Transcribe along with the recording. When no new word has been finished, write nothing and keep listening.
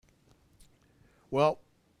Well,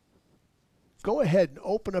 go ahead and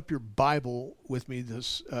open up your Bible with me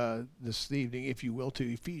this evening, if you will,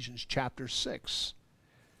 to Ephesians chapter 6.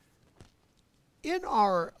 In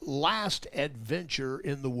our last adventure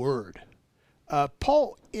in the Word,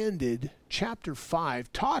 Paul ended chapter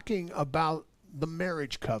 5 talking about the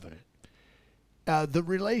marriage covenant, the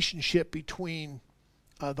relationship between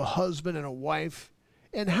the husband and a wife,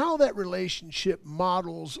 and how that relationship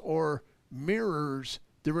models or mirrors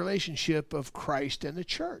the relationship of Christ and the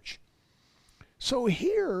church. So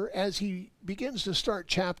here, as he begins to start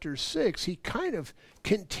chapter 6, he kind of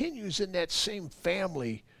continues in that same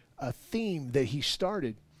family theme that he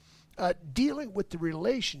started, dealing with the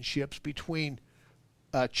relationships between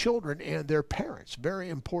children and their parents. Very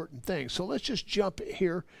important thing. So let's just jump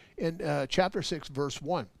here in chapter 6, verse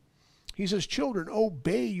 1. He says, "Children,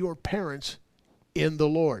 obey your parents in the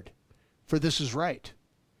Lord, for this is right.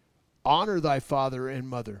 Honor thy father and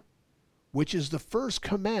mother, which is the first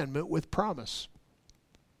commandment with promise,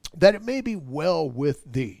 that it may be well with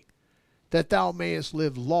thee, that thou mayest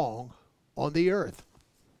live long on the earth."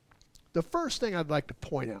 The first thing I'd like to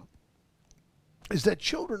point out is that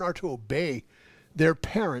children are to obey their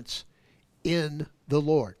parents in the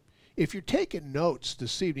Lord. If you're taking notes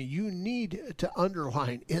this evening, you need to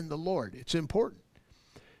underline "in the Lord." It's important.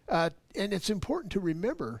 And it's important to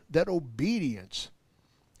remember that obedience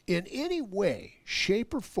in any way,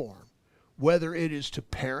 shape, or form, whether it is to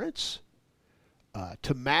parents,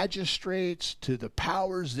 to magistrates, to the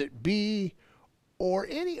powers that be, or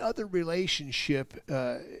any other relationship,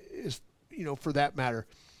 for that matter,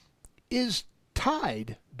 is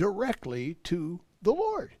tied directly to the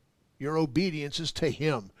Lord. Your obedience is to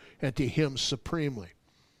Him and to Him supremely.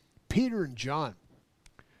 Peter and John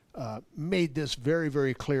made this very,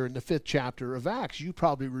 very clear in the 5th chapter of Acts. You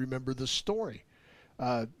probably remember the story.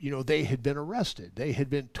 They had been arrested. They had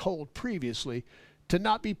been told previously to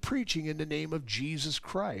not be preaching in the name of Jesus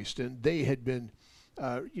Christ, and they had been,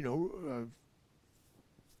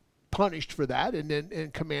 punished for that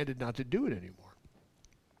and commanded not to do it anymore.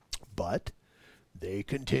 But they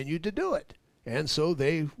continued to do it, and so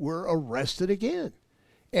they were arrested again.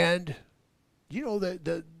 And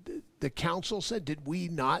the council said, "Did we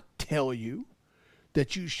not tell you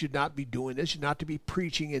that you should not be doing this, not to be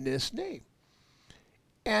preaching in this name?"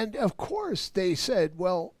 And of course they said,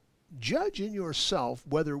 "Well, judge in yourself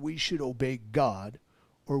whether we should obey God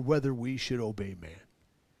or whether we should obey man."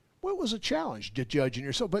 Well, it was a challenge to judge in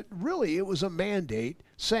yourself, but really it was a mandate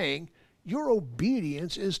saying your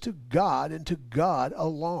obedience is to God and to God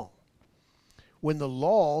alone. When the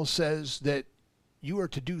law says that you are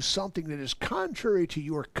to do something that is contrary to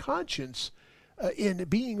your conscience in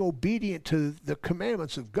being obedient to the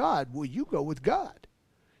commandments of God, well, you go with God.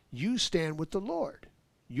 You stand with the Lord.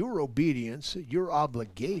 Your obedience, your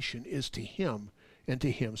obligation is to Him and to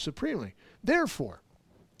Him supremely. Therefore,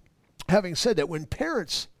 having said that, when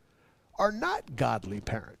parents are not godly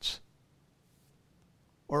parents,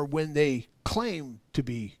 or when they claim to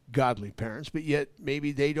be godly parents, but yet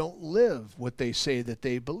maybe they don't live what they say that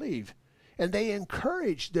they believe, and they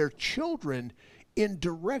encourage their children in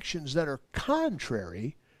directions that are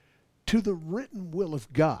contrary to the written will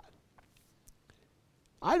of God,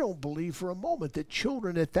 I don't believe for a moment that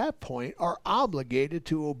children at that point are obligated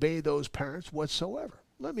to obey those parents whatsoever.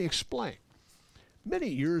 Let me explain. Many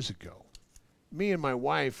years ago, me and my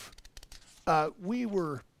wife, we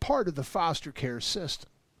were part of the foster care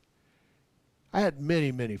system. I had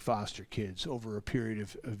many, many foster kids over a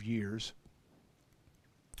period of years.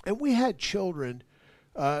 And we had children,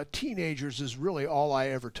 teenagers is really all I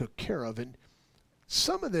ever took care of. And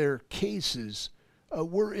some of their cases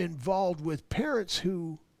were involved with parents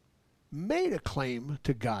who made a claim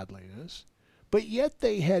to godliness, but yet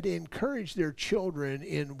they had encouraged their children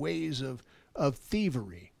in ways of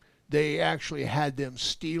thievery. They actually had them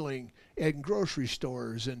stealing in grocery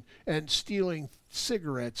stores and stealing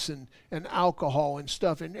cigarettes and alcohol and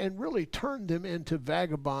stuff, and really turned them into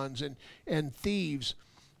vagabonds and thieves.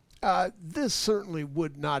 This certainly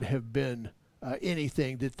would not have been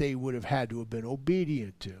anything that they would have had to have been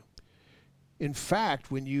obedient to. In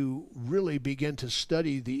fact, when you really begin to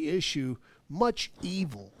study the issue, much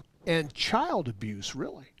evil and child abuse,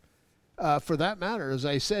 really, for that matter, as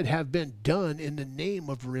I said, have been done in the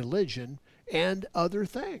name of religion and other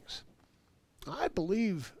things. I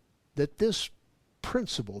believe that this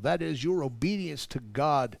principle, that is your obedience to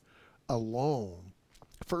God alone,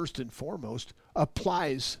 first and foremost,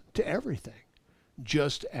 applies to everything.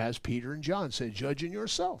 Just as Peter and John said, judge in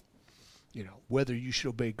yourself, whether you should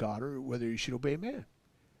obey God or whether you should obey man.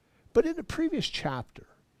 But in the previous chapter,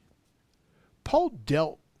 Paul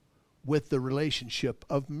dealt with the relationship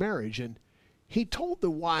of marriage, and he told the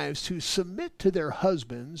wives to submit to their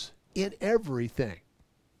husbands in everything.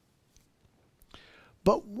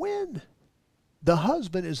 But when the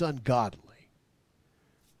husband is ungodly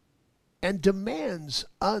and demands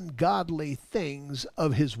ungodly things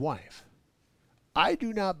of his wife, I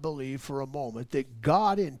do not believe for a moment that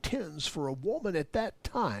God intends for a woman at that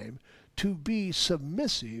time to be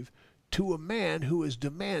submissive to a man who is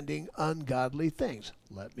demanding ungodly things.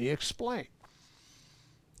 Let me explain.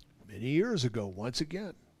 Many years ago, once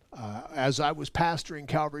again, as I was pastoring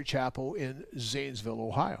Calvary Chapel in Zanesville,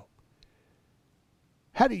 Ohio,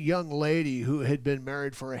 had a young lady who had been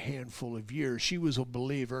married for a handful of years. She was a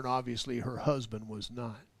believer, and obviously her husband was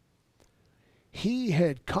not. He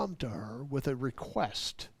had come to her with a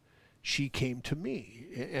request. She came to me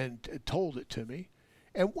and told it to me.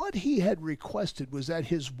 And what he had requested was that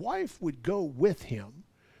his wife would go with him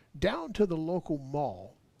down to the local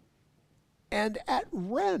mall and at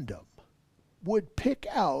random would pick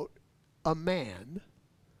out a man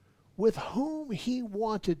with whom he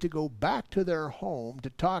wanted to go back to their home to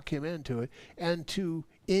talk him into it and to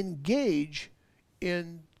engage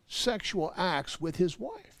in sexual acts with his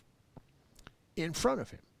wife in front of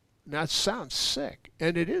him. Now, it sounds sick,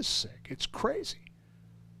 and it is sick. It's crazy.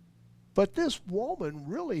 But this woman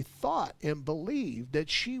really thought and believed that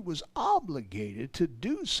she was obligated to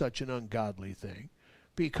do such an ungodly thing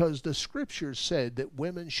because the scriptures said that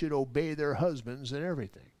women should obey their husbands in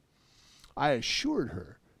everything. I assured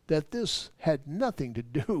her that this had nothing to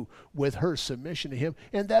do with her submission to him,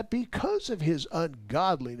 and that because of his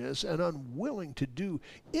ungodliness and unwilling to do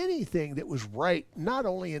anything that was right, not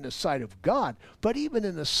only in the sight of God, but even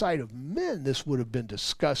in the sight of men, this would have been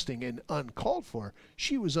disgusting and uncalled for.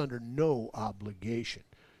 She was under no obligation.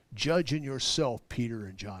 Judge in yourself, Peter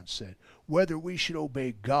and John said, whether we should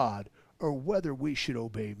obey God or whether we should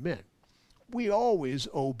obey men. We always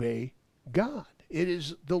obey God. It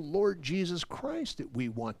is the Lord Jesus Christ that we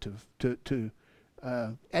want to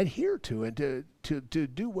adhere to and to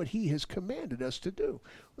do what he has commanded us to do.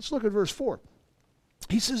 Let's look at verse 4.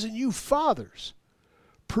 He says, and you fathers,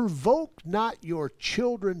 provoke not your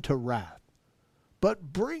children to wrath,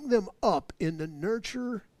 but bring them up in the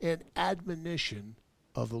nurture and admonition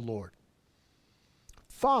of the Lord.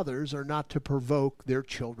 Fathers are not to provoke their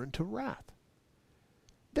children to wrath.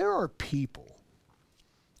 There are people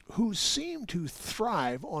who seem to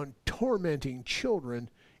thrive on tormenting children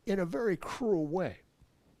in a very cruel way,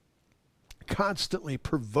 constantly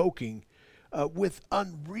provoking with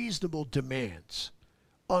unreasonable demands,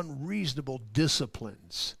 unreasonable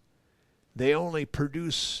disciplines. They only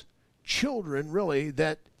produce children, really,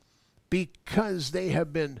 that because they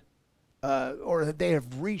have been, or they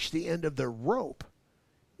have reached the end of their rope,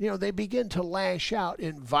 they begin to lash out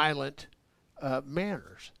in violent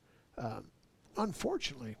manners.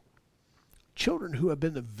 Unfortunately, children who have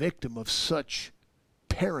been the victim of such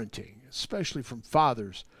parenting, especially from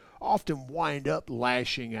fathers, often wind up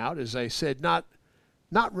lashing out, as I said, not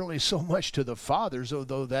really so much to the fathers,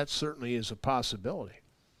 although that certainly is a possibility.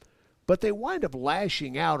 But they wind up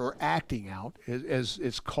lashing out or acting out, as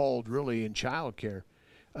it's called really in child care,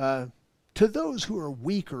 to those who are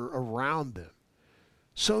weaker around them.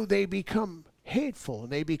 So they become hateful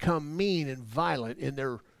and they become mean and violent in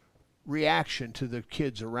their reaction to the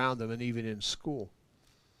kids around them and even in school.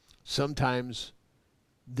 Sometimes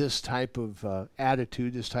this type of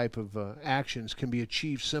attitude, this type of actions can be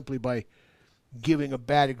achieved simply by giving a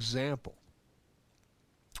bad example.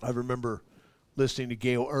 I remember listening to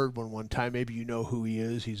Gail Erdwin one time. Maybe you know who he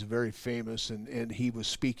is. He's very famous, and he was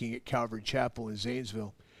speaking at Calvary Chapel in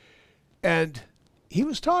Zanesville. And he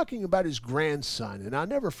was talking about his grandson, and I'll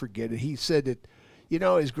never forget it. He said that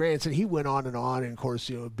his grandson, he went on, and of course,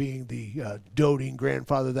 being the doting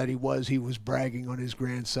grandfather that he was bragging on his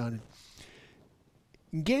grandson.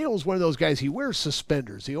 And Gail's one of those guys, he wears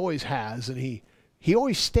suspenders. He always has, and he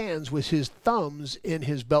always stands with his thumbs in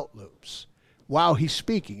his belt loops while he's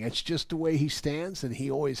speaking. It's just the way he stands, and he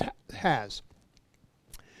always has.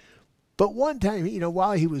 But one time,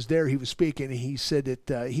 while he was there, he was speaking, and he said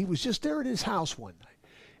that he was just there at his house one night.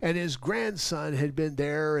 And his grandson had been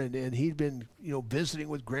there, and he'd been, visiting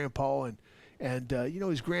with Grandpa, and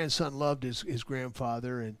his grandson loved his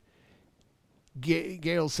grandfather. And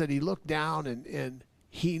Gail said he looked down, and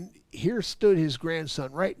here stood his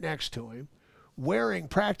grandson right next to him, wearing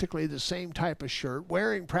practically the same type of shirt,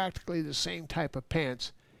 wearing practically the same type of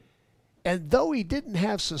pants. And though he didn't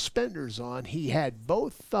have suspenders on, he had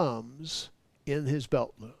both thumbs in his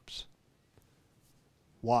belt loops.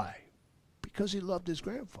 Why? Because he loved his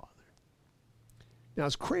grandfather. Now,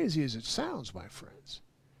 as crazy as it sounds, my friends,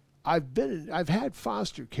 I've had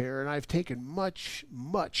foster care, and I've taken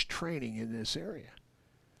much training in this area.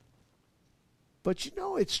 But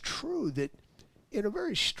it's true that in a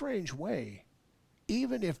very strange way,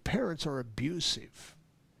 even if parents are abusive,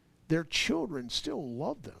 their children still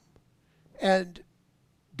love them. And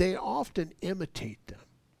they often imitate them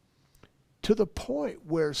to the point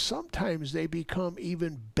where sometimes they become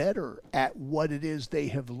even better at what it is they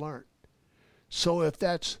have learned. So if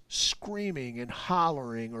that's screaming and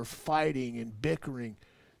hollering or fighting and bickering,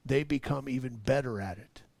 they become even better at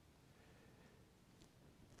it.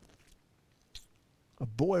 A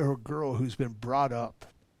boy or girl who's been brought up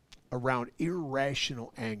around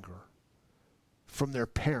irrational anger from their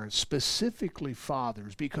parents, specifically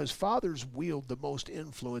fathers, because fathers wield the most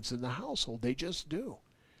influence in the household. They just do.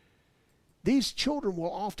 These children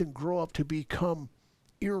will often grow up to become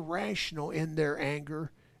irrational in their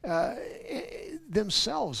anger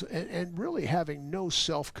themselves and really having no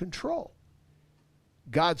self-control.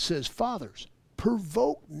 God says, fathers,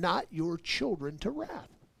 provoke not your children to wrath.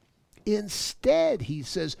 Instead, he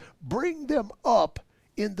says, bring them up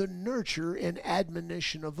in the nurture and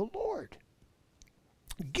admonition of the Lord.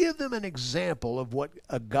 Give them an example of what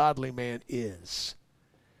a godly man is.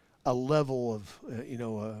 A level of,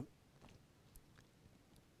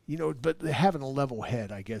 but having a level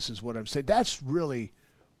head, I guess, is what I'm saying. That's really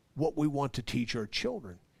what we want to teach our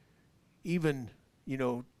children. Even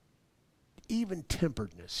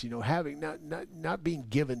temperedness, having not being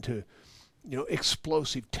given to,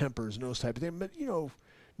 explosive tempers and those type of things, but,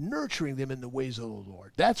 nurturing them in the ways of the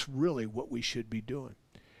Lord. That's really what we should be doing.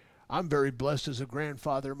 I'm very blessed as a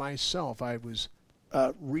grandfather myself. I was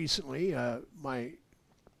recently,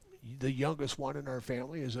 the youngest one in our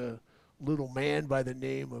family is a little man by the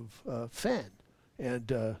name of Finn.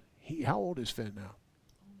 And how old is Finn now?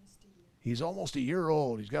 He's almost a year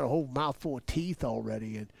old. He's got a whole mouthful of teeth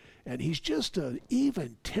already. And he's just an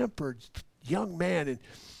even-tempered young man.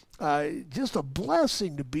 And just a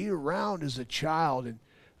blessing to be around as a child. And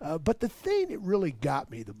but the thing that really got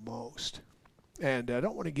me the most, and I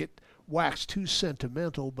don't want to get waxed too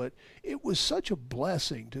sentimental, but it was such a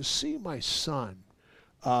blessing to see my son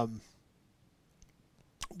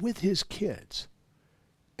with his kids.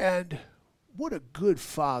 And what a good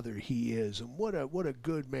father he is, and what a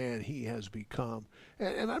good man he has become.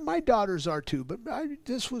 And my daughters are too, but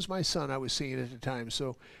this was my son I was seeing at the time,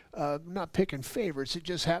 so I'm not picking favorites. It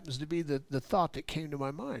just happens to be the thought that came to my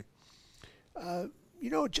mind.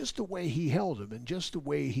 Just the way he held them and just the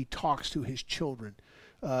way he talks to his children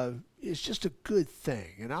is just a good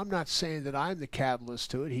thing. And I'm not saying that I'm the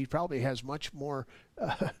catalyst to it. He probably has much more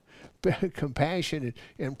compassion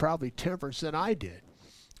and probably temperance than I did.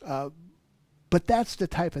 But that's the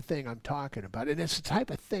type of thing I'm talking about. And it's the type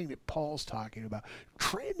of thing that Paul's talking about.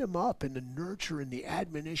 Train them up in the nurture and the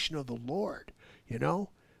admonition of the Lord.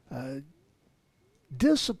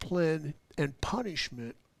 Discipline and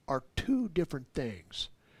punishment are two different things.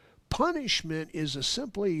 Punishment is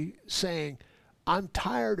simply saying, I'm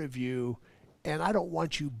tired of you and I don't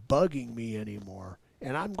want you bugging me anymore.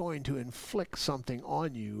 And I'm going to inflict something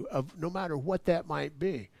on you, of no matter what that might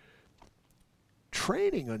be.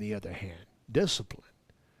 Training, on the other hand, discipline,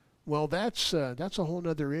 well, that's a whole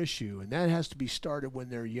other issue, and that has to be started when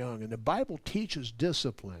they're young. And the Bible teaches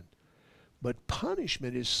discipline, but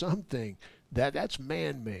punishment is something that's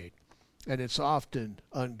man-made, and it's often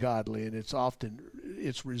ungodly, and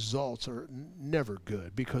its results are never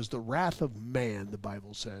good, because the wrath of man, the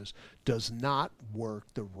Bible says, does not work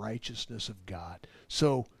the righteousness of God.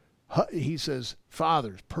 So he says,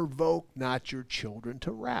 fathers, provoke not your children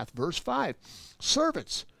to wrath. Verse 5,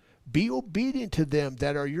 servants, be obedient to them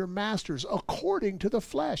that are your masters according to the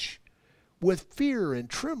flesh, with fear and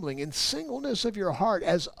trembling and singleness of your heart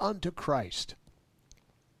as unto Christ.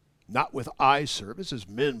 Not with eye service as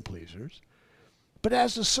men pleasers, but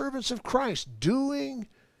as the servants of Christ, doing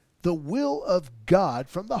the will of God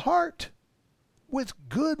from the heart, with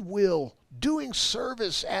good will, doing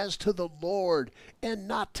service as to the Lord and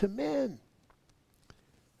not to men.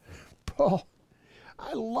 Paul,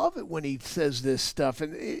 I love it when he says this stuff,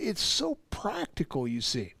 and it's so practical, you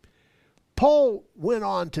see. Paul went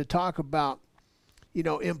on to talk about,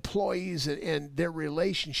 employees and their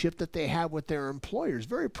relationship that they have with their employers.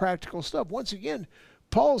 Very practical stuff. Once again,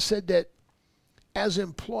 Paul said that as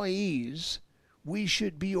employees, we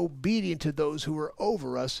should be obedient to those who are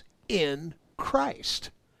over us in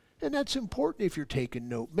Christ. And that's important if you're taking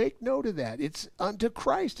note. Make note of that. It's unto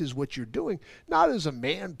Christ is what you're doing, not as a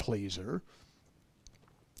man pleaser,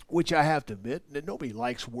 which I have to admit that nobody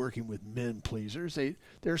likes working with men pleasers.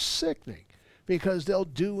 They're sickening. because they'll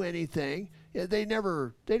do anything. They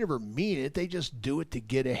never mean it. They just do it to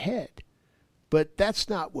get ahead. But that's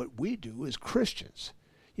not what we do as Christians.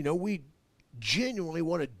 We genuinely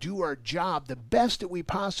want to do our job the best that we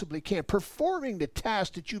possibly can, performing the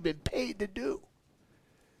task that you've been paid to do,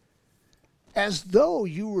 as though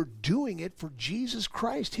you were doing it for Jesus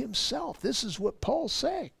Christ himself. This is what Paul's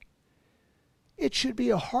saying. It should be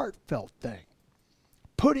a heartfelt thing,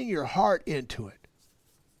 putting your heart into it,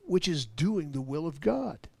 which is doing the will of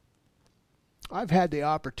God. I've had the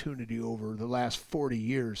opportunity over the last 40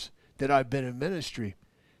 years that I've been in ministry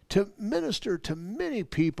to minister to many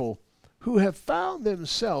people who have found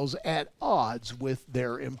themselves at odds with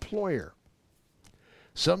their employer.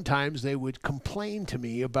 Sometimes they would complain to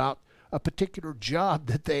me about a particular job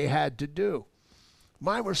that they had to do.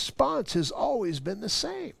 My response has always been the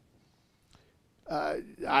same.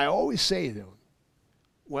 I always say to them,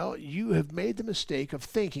 well, you have made the mistake of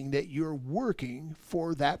thinking that you're working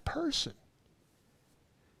for that person.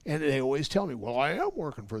 And they always tell me, well, I am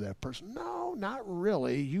working for that person. No, not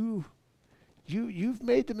really. You've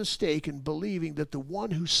made the mistake in believing that the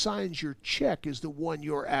one who signs your check is the one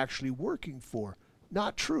you're actually working for.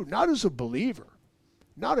 Not true. Not as a believer.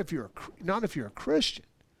 Not if you're a Christian.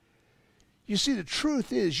 You see, the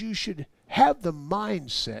truth is you should have the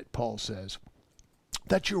mindset, Paul says,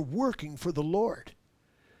 that you're working for the Lord,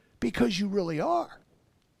 because you really are.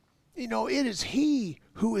 It is He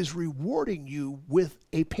who is rewarding you with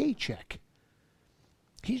a paycheck.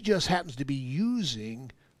 He just happens to be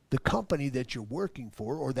using the company that you're working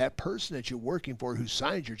for, or that person that you're working for who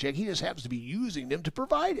signs your check. He just happens to be using them to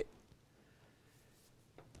provide it.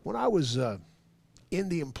 When I was in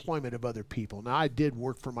the employment of other people, now I did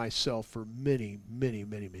work for myself for many, many,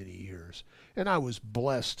 many, many years, and I was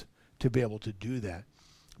blessed to be able to do that.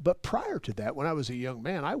 But prior to that, when I was a young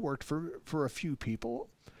man, I worked for a few people,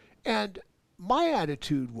 and my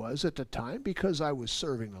attitude was at the time, because I was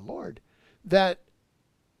serving the Lord, that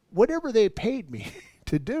whatever they paid me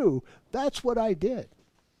to do, that's what I did.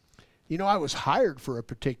 I was hired for a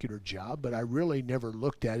particular job, but I really never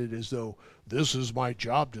looked at it as though this is my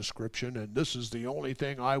job description and this is the only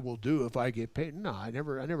thing I will do if I get paid. No, I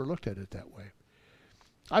never looked at it that way.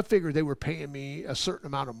 I figured they were paying me a certain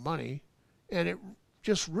amount of money, and it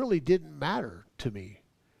just really didn't matter to me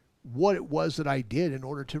what it was that I did in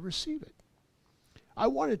order to receive it. I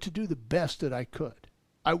wanted to do the best that I could.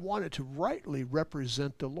 I wanted to rightly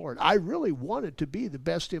represent the Lord. I really wanted to be the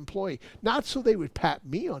best employee, not so they would pat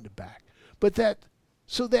me on the back, but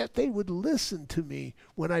so that they would listen to me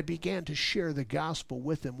when I began to share the gospel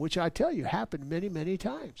with them, which I tell you happened many, many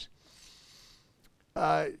times.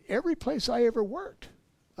 Every place I ever worked,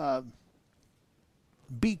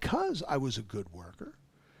 because I was a good worker,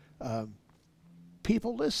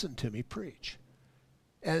 people listened to me preach,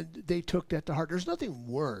 and they took that to heart. There's nothing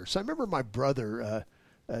worse. I remember my brother,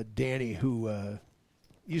 Danny, who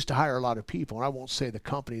used to hire a lot of people, and I won't say the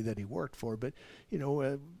company that he worked for, but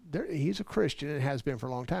he's a Christian and has been for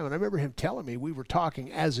a long time. And I remember him telling me, we were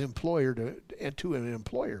talking as employer to an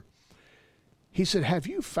employer. He said, have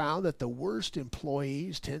you found that the worst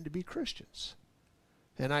employees tend to be Christians?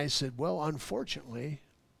 And I said, well, unfortunately,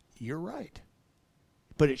 you're right.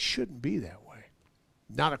 But it shouldn't be that way.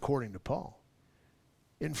 Not according to Paul.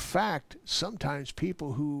 In fact, sometimes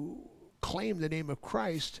people who claim the name of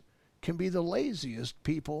Christ can be the laziest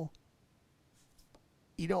people,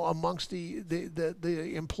 amongst the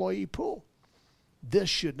employee pool. This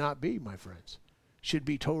should not be, my friends. Should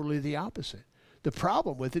be totally the opposite. The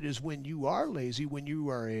problem with it is when you are lazy, when you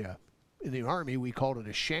are in the Army, we called it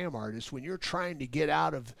a sham artist, when you're trying to get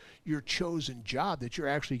out of your chosen job that you're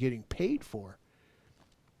actually getting paid for,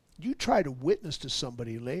 you try to witness to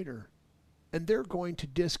somebody later, and they're going to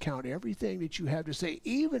discount everything that you have to say,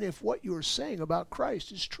 even if what you're saying about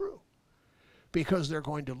Christ is true. Because they're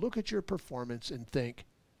going to look at your performance and think,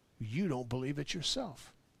 you don't believe it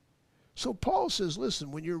yourself. So Paul says,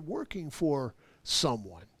 listen, when you're working for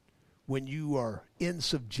someone, when you are in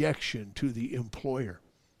subjection to the employer,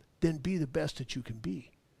 then be the best that you can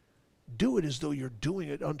be. Do it as though you're doing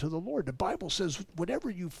it unto the Lord. The Bible says, whatever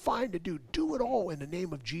you find to do, do it all in the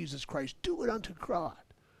name of Jesus Christ. Do it unto God.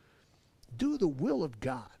 Do the will of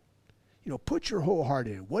God. Put your whole heart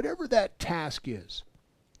in it. Whatever that task is.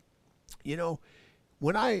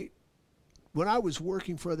 When I was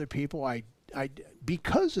working for other people, I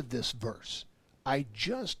because of this verse, I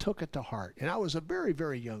just took it to heart. And I was a very,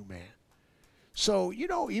 very young man. So,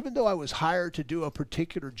 even though I was hired to do a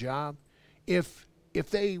particular job, if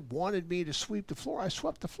they wanted me to sweep the floor, I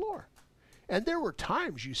swept the floor. And there were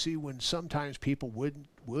times, you see, when sometimes people would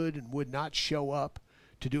and would not show up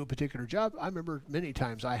to do a particular job. I remember many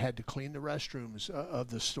times I had to clean the restrooms of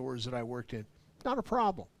the stores that I worked in. Not a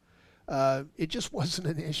problem. It just wasn't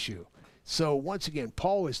an issue. So once again,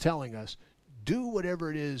 Paul is telling us, do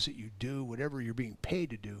whatever it is that you do, whatever you're being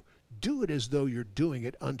paid to do it as though you're doing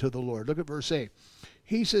it unto the Lord. Look at verse 8.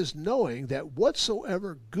 He says, knowing that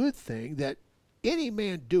whatsoever good thing that any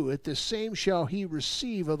man doeth, the same shall he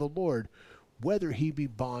receive of the Lord, whether he be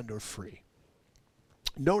bond or free.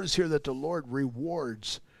 Notice here that the Lord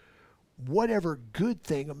rewards whatever good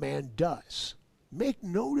thing a man does. Make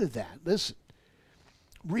note of that. Listen,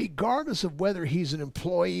 regardless of whether he's an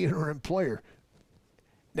employee or employer.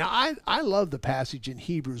 Now, I love the passage in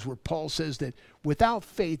Hebrews where Paul says that without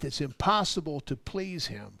faith it's impossible to please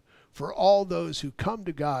him. For all those who come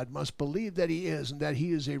to God must believe that he is, and that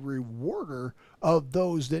he is a rewarder of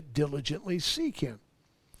those that diligently seek him.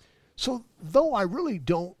 So though I really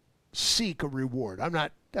don't seek a reward,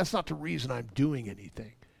 that's not the reason I'm doing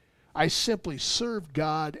anything. I simply serve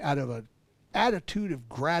God out of an attitude of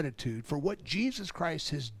gratitude for what Jesus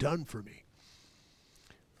Christ has done for me.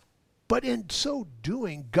 But in so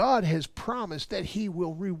doing, God has promised that he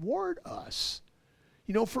will reward us,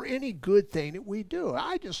 for any good thing that we do.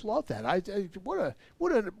 I just love that.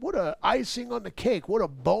 What a icing on the cake. What a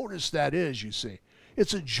bonus that is, you see.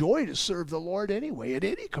 It's a joy to serve the Lord anyway, in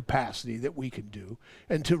any capacity that we can do,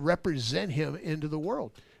 and to represent him into the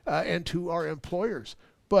world and to our employers.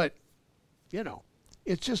 But,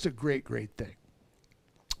 it's just a great, great thing.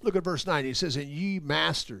 Look at verse 9. He says, and ye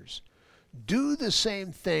masters, do the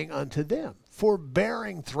same thing unto them,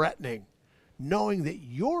 forbearing threatening, knowing that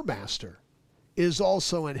your master is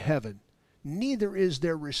also in heaven, neither is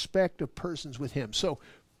there respect of persons with him. So,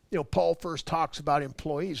 Paul first talks about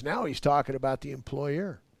employees. Now he's talking about the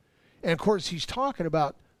employer. And of course, he's talking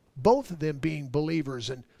about both of them being believers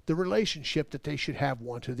and the relationship that they should have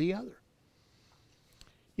one to the other.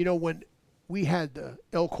 When we had the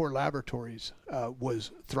Elcor Laboratories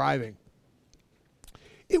was thriving,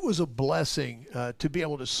 it was a blessing to be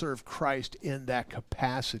able to serve Christ in that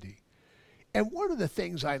capacity. And one of the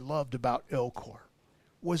things I loved about Elcor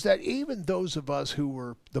was that even those of us who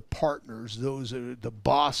were the partners, those are the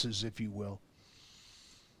bosses, if you will,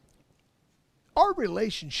 our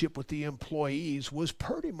relationship with the employees was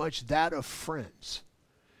pretty much that of friends.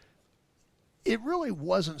 It really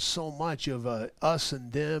wasn't so much of a us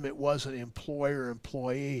and them. It wasn't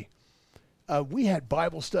employer-employee. We had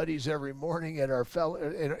Bible studies every morning at our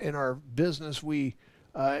in our business. We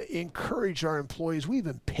encouraged our employees. We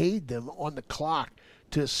even paid them on the clock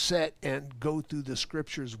to sit and go through the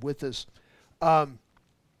scriptures with us. And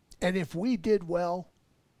if we did well,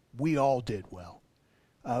 we all did well.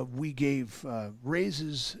 We gave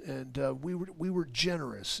raises, and we were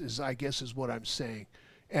generous, I guess is what I'm saying.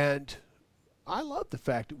 And I love the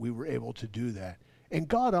fact that we were able to do that. And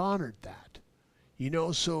God honored that.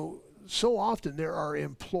 So often there are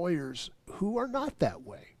employers who are not that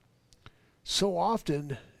way. So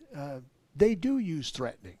often they do use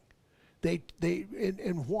threatening.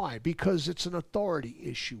 And why? Because it's an authority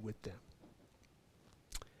issue with them.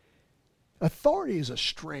 Authority is a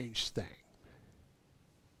strange thing.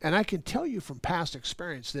 And I can tell you from past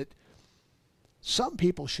experience that some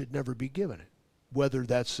people should never be given it, whether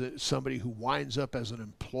that's somebody who winds up as an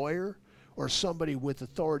employer or somebody with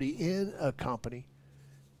authority in a company.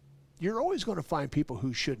 You're always going to find people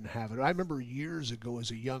who shouldn't have it. I remember years ago as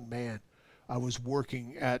a young man, I was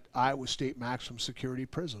working at Iowa State Maximum Security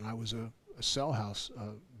Prison. I was a cell house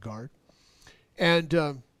guard, and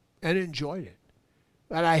enjoyed it.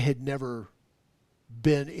 And I had never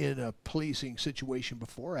been in a policing situation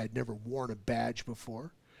before. I had never worn a badge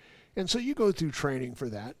before. And so you go through training for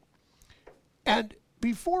that. And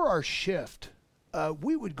before our shift,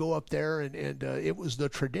 we would go up there, and it was the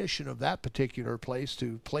tradition of that particular place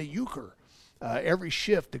to play euchre. Every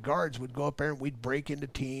shift, the guards would go up there, and we'd break into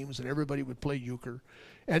teams, and everybody would play euchre.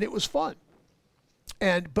 And it was fun.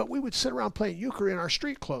 But we would sit around playing euchre in our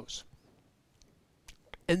street clothes.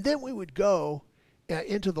 And then we would go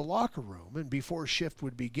into the locker room, and before shift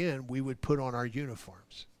would begin, we would put on our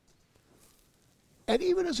uniforms. And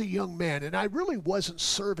even as a young man, and I really wasn't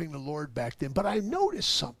serving the Lord back then, but I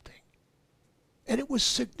noticed something. And it was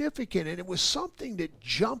significant, and it was something that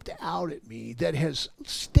jumped out at me that has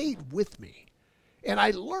stayed with me. And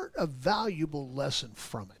I learned a valuable lesson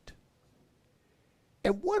from it.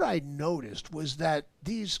 And what I noticed was that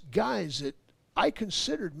these guys that I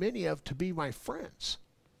considered many of to be my friends,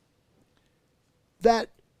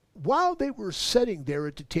 that while they were sitting there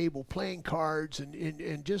at the table playing cards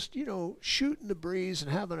and just, shooting the breeze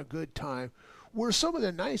and having a good time, were some of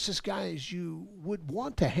the nicest guys you would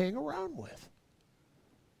want to hang around with.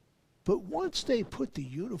 But once they put the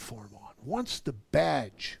uniform on, once the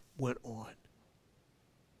badge went on,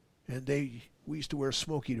 and we used to wear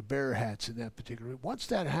Smokey the Bear hats in that particular, once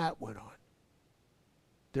that hat went on,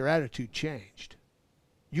 their attitude changed.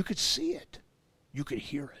 You could see it. You could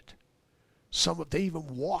hear it. They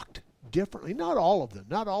even walked differently. Not all of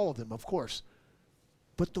them, of course.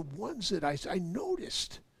 But the ones that I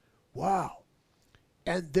noticed, wow.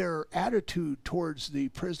 And their attitude towards the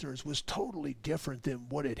prisoners was totally different than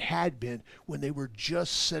what it had been when they were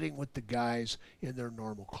just sitting with the guys in their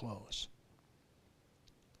normal clothes.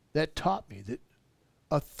 That taught me that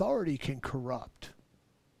authority can corrupt.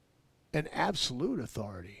 And absolute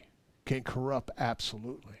authority can corrupt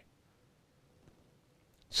absolutely.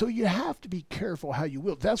 So you have to be careful how you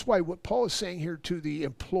will. That's why what Paul is saying here to the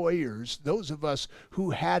employers, those of us who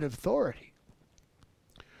had authority,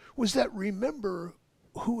 was that remember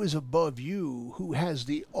who is above you, who has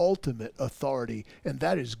the ultimate authority, and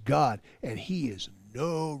that is God, and he is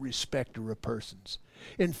no respecter of persons.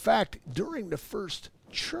 In fact, during the first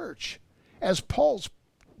church, as Paul's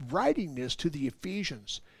writing this to the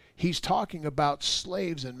Ephesians, he's talking about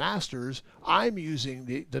slaves and masters. I'm using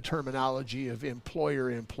the terminology of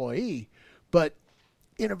employer-employee, but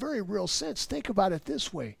in a very real sense, think about it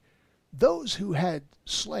this way. Those who had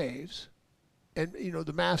slaves, and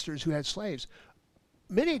the masters who had slaves,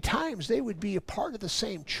 many times they would be a part of the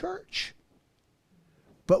same church.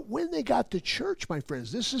 But when they got to church, my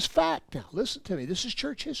friends, this is fact now. Listen to me. This is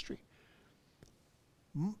church history.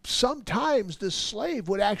 Sometimes the slave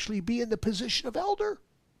would actually be in the position of elder.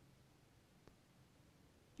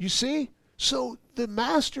 You see? So the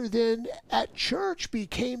master then at church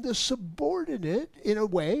became the subordinate in a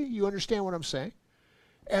way. You understand what I'm saying?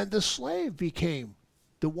 And the slave became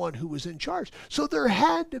the one who was in charge. So there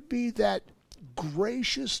had to be that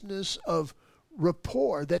graciousness of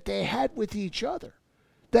rapport that they had with each other,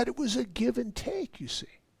 that it was a give and take, you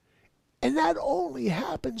see. And that only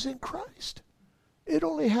happens in Christ. It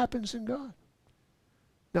only happens in God.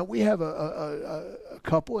 Now we have a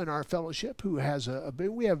couple in our fellowship who has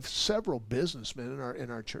we have several businessmen in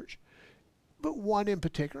our church, but one in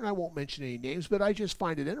particular, and I won't mention any names, but I just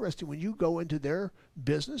find it interesting when you go into their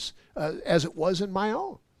business, as it was in my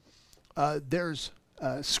own. There's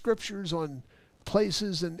scriptures on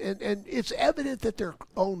places, and it's evident that they're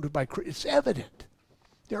owned by Christ. It's evident.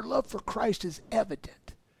 Their love for Christ is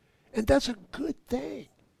evident. And that's a good thing.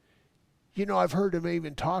 I've heard them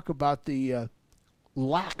even talk about the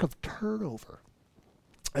lack of turnover.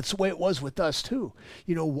 That's the way it was with us too.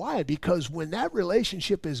 Why? Because when that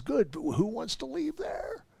relationship is good, who wants to leave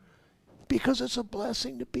there? Because it's a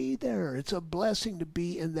blessing to be there. It's a blessing to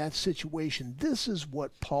be in that situation. This is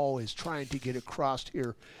what Paul is trying to get across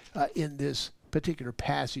here in this particular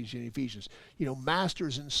passage in Ephesians.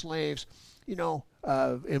 Masters and slaves,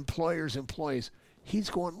 employers, employees. He's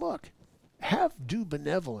going, look, have due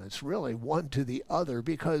benevolence, really, one to the other,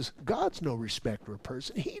 because God's no respecter of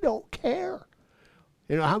person. He don't care.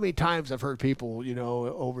 How many times I've heard people,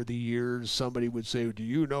 over the years, somebody would say, do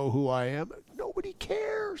you know who I am? Nobody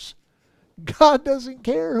cares. God doesn't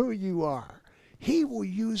care who you are. He will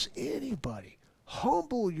use anybody.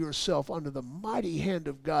 Humble yourself under the mighty hand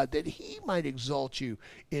of God, that he might exalt you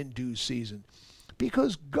in due season.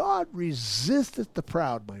 Because God resisteth the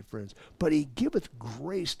proud, my friends, but he giveth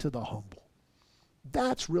grace to the humble.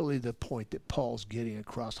 That's really the point that Paul's getting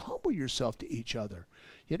across. Humble yourself to each other.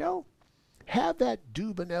 Have that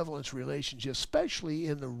due benevolence relationship, especially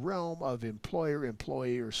in the realm of employer,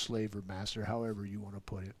 employee, or slave or master, however you want to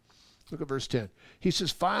put it. Look at verse 10. He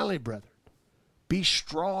says, finally, brethren, be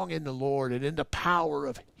strong in the Lord and in the power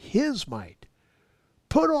of his might.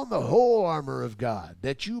 Put on the whole armor of God,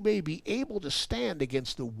 that you may be able to stand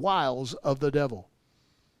against the wiles of the devil.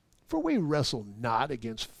 For we wrestle not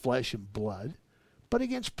against flesh and blood, but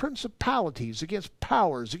against principalities, against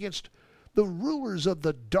powers, against the rulers of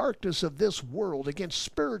the darkness of this world, against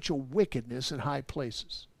spiritual wickedness in high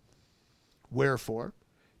places. Wherefore,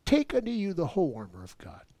 take unto you the whole armor of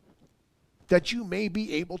God, that you may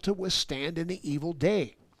be able to withstand in the evil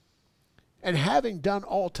day. And having done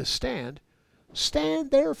all to stand,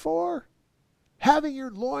 stand therefore, having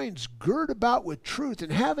your loins girt about with truth,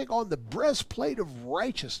 and having on the breastplate of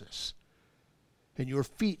righteousness, and your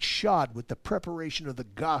feet shod with the preparation of the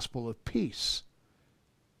gospel of peace.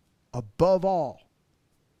 Above all,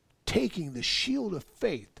 taking the shield of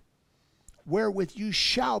faith, wherewith you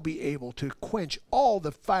shall be able to quench all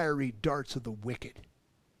the fiery darts of the wicked,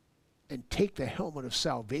 and take the helmet of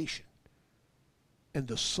salvation and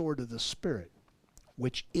the sword of the Spirit,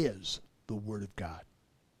 which is the Word of God.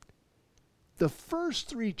 The first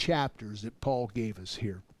 3 chapters that Paul gave us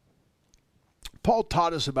here Paul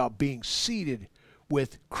taught us about being seated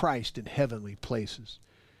with Christ in heavenly places.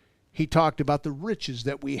 He talked about the riches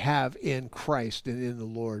that we have in Christ and in the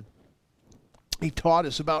Lord. He taught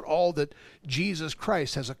us about all that Jesus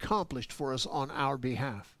Christ has accomplished for us on our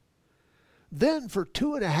behalf. Then for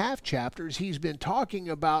 2.5 chapters, he's been talking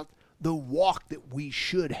about the walk that we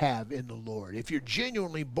should have in the Lord. If you're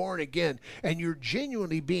genuinely born again and you're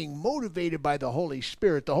genuinely being motivated by the Holy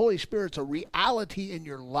Spirit's a reality in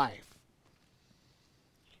your life.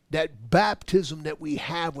 That baptism that we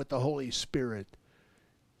have with the Holy Spirit,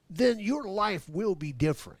 then your life will be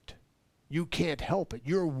different. You can't help it.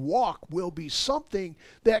 Your walk will be something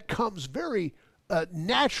that comes very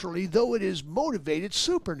naturally, though it is motivated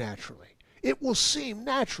supernaturally. It will seem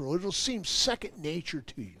natural. It will seem second nature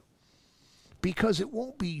to you. Because it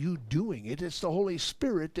won't be you doing it. It's the Holy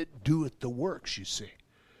Spirit that doeth the works, you see.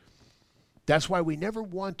 That's why we never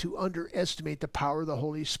want to underestimate the power of the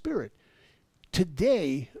Holy Spirit.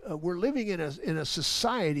 Today, we're living in a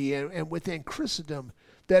society and within Christendom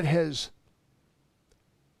that has,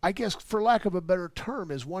 I guess for lack of a better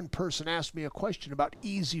term, as one person asked me a question about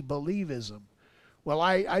easy believism. Well,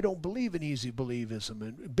 I don't believe in easy believism.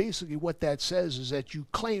 And basically what that says is that you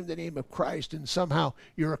claim the name of Christ and somehow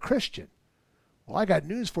you're a Christian. Well, I got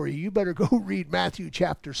news for you. You better go read Matthew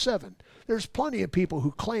chapter 7. There's plenty of people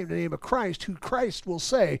who claim the name of Christ who Christ will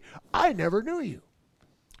say, I never knew you.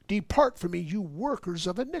 Depart from me, you workers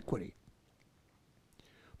of iniquity.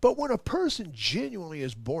 But when a person genuinely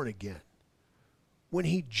is born again, when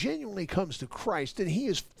he genuinely comes to Christ and he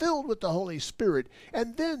is filled with the Holy Spirit,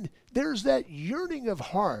 and then there's that yearning of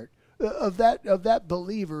heart of that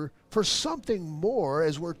believer for something more,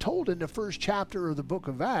 as we're told in the first chapter of the book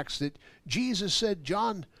of Acts, that Jesus said,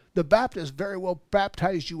 John the Baptist very well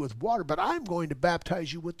baptized you with water, but I'm going to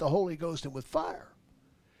baptize you with the Holy Ghost and with fire.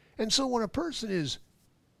 And so when a person is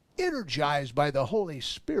energized by the Holy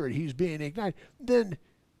Spirit, he's being ignited, then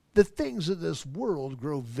the things of this world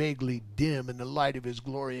grow vaguely dim in the light of his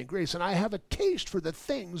glory and grace. And I have a taste for the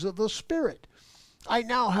things of the Spirit. I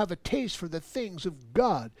now have a taste for the things of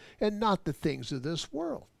God and not the things of this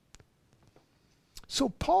world. So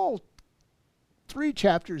Paul, 3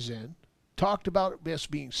 chapters in, talked about us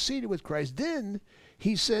being seated with Christ. Then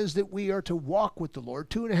he says that we are to walk with the Lord,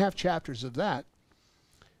 2.5 chapters of that.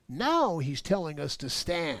 Now he's telling us to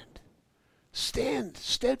stand. Stand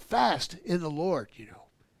steadfast in the Lord,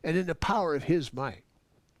 and in the power of his might.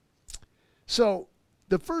 So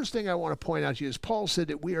the first thing I want to point out to you is Paul said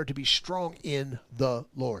that we are to be strong in the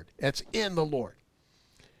Lord. That's in the Lord.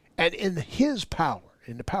 And in his power,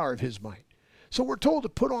 in the power of his might. So we're told to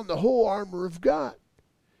put on the whole armor of God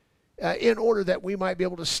in order that we might be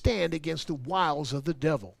able to stand against the wiles of the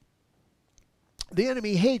devil. The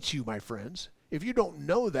enemy hates you, my friends. If you don't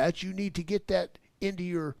know that, you need to get that into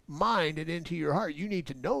your mind and into your heart. You need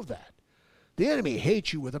to know that. The enemy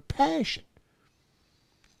hates you with a passion.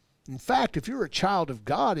 In fact, if you're a child of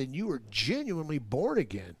God and you are genuinely born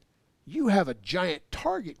again, you have a giant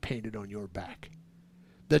target painted on your back.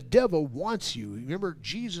 The devil wants you. Remember,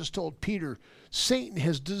 Jesus told Peter, Satan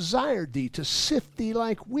has desired thee to sift thee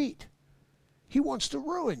like wheat. He wants to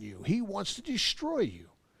ruin you. He wants to destroy you.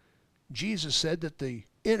 Jesus said that the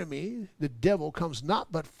enemy, the devil, comes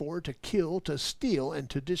not but for to kill, to steal, and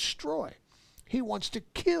to destroy. He wants to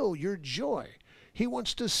kill your joy. He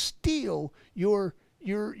wants to steal your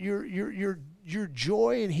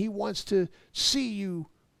joy, and he wants to see you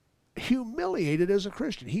humiliated as a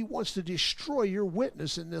Christian. He wants to destroy your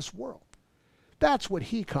witness in this world. That's what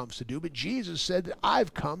he comes to do. But Jesus said that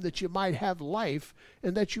I've come that you might have life,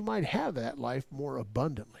 and that you might have that life more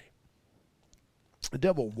abundantly. The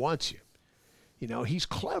devil wants you. He's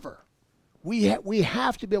clever. We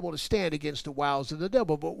have to be able to stand against the wiles of the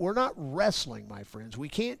devil, but we're not wrestling, my friends. We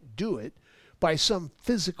can't do it by some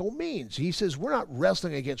physical means. He says we're not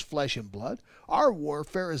wrestling against flesh and blood. Our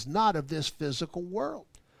warfare is not of this physical world.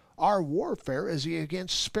 Our warfare is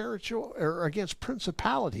against spiritual, or against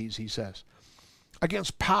principalities, he says,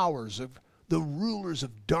 against powers of the rulers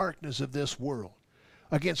of darkness of this world,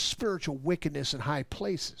 against spiritual wickedness in high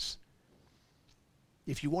places.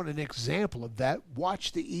 If you want an example of that,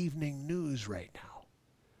 watch the evening news right now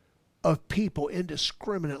of people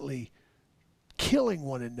indiscriminately killing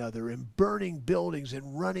one another and burning buildings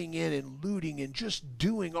and running in and looting and just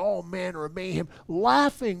doing all manner of mayhem,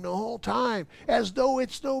 laughing the whole time as though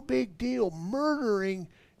it's no big deal, murdering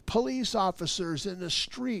police officers in the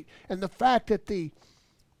street, and the fact that the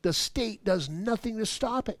state does nothing to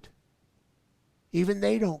stop it. Even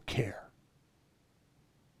they don't care.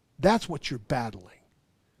 That's what you're battling.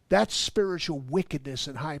 That's spiritual wickedness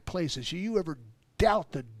in high places. You ever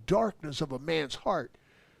doubt the darkness of a man's heart?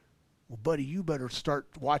 Well, buddy, you better start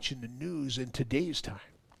watching the news in today's time,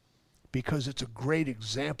 because it's a great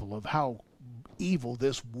example of how evil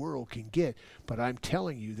this world can get. But I'm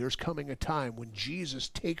telling you, there's coming a time when Jesus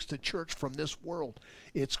takes the church from this world.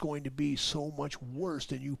 It's going to be so much worse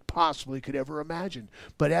than you possibly could ever imagine.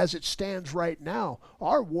 But as it stands right now,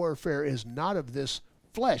 our warfare is not of this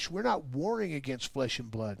flesh. We're not warring against flesh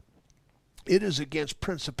and blood. It is against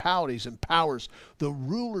principalities and powers, the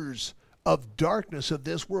rulers of darkness of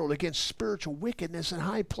this world, against spiritual wickedness in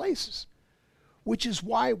high places, which is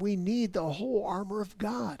why we need the whole armor of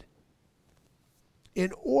God.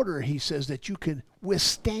 In order, he says, that you can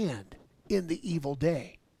withstand in the evil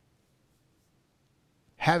day.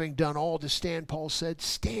 Having done all to stand, Paul said,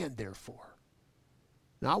 stand therefore.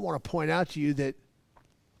 Now I want to point out to you that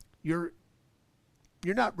you're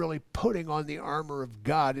not really putting on the armor of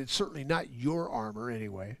God. It's certainly not your armor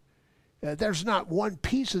anyway. There's not one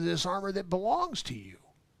piece of this armor that belongs to you.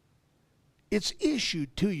 It's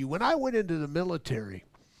issued to you. When I went into the military,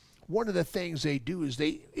 one of the things they do is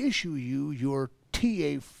they issue you your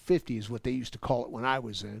TA-50 is what they used to call it when I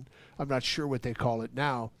was in. I'm not sure what they call it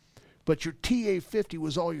now. But your TA-50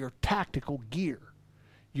 was all your tactical gear,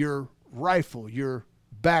 your rifle, your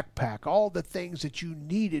backpack, all the things that you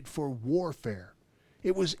needed for warfare.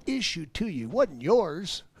 It was issued to you. It wasn't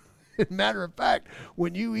yours. As a matter of fact,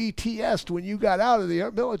 when you ETS'd, when you got out of the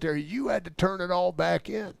military, you had to turn it all back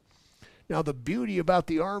in. Now, the beauty about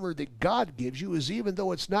the armor that God gives you is even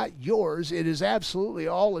though it's not yours, it is absolutely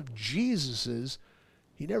all of Jesus's.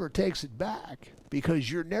 He never takes it back because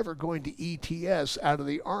you're never going to ETS out of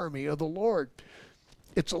the army of the Lord.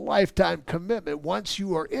 It's a lifetime commitment. Once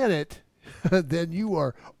you are in it, then you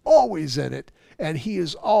are always in it. And he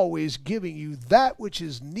is always giving you that which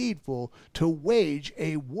is needful to wage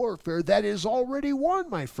a warfare that is already won,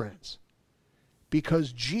 my friends.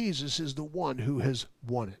 Because Jesus is the one who has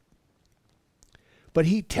won it. But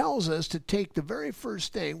he tells us to take the very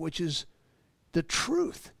first thing, which is the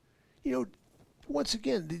truth. You know, once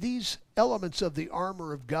again, these elements of the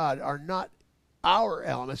armor of God are not our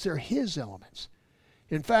elements. They're his elements.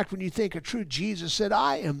 In fact, when you think of truth, Jesus said,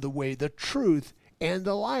 I am the way, the truth, and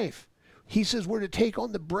the life. He says we're to take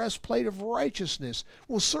on the breastplate of righteousness.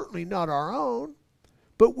 Well, certainly not our own,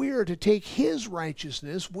 but we are to take his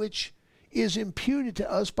righteousness, which is imputed to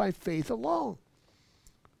us by faith alone.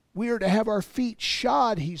 We are to have our feet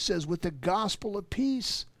shod, he says, with the gospel of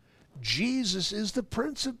peace. Jesus is the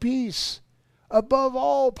Prince of Peace. Above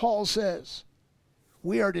all, Paul says,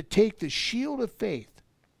 we are to take the shield of faith.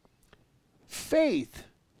 Faith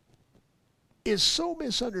is so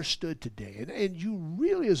misunderstood today, and you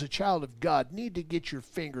really, as a child of God, need to get your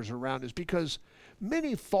fingers around this, because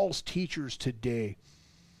many false teachers today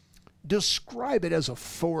describe it as a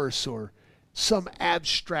force or some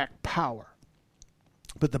abstract power.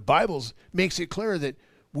 But the Bible makes it clear that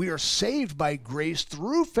we are saved by grace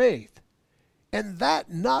through faith, and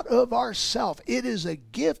that not of ourselves. It is a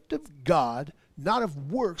gift of God, not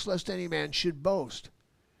of works, lest any man should boast.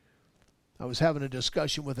 I was having a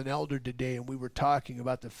discussion with an elder today, and we were talking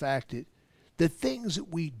about the fact that the things that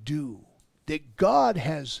we do, that God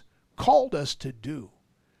has called us to do,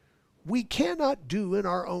 we cannot do in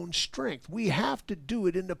our own strength. We have to do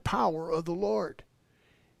it in the power of the Lord.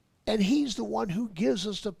 And he's the one who gives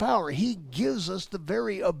us the power. He gives us the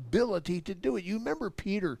very ability to do it. You remember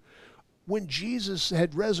Peter, when Jesus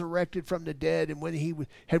had resurrected from the dead, and when he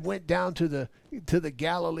had went down to the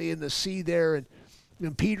Galilee and the sea there, and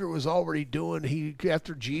Peter was already doing,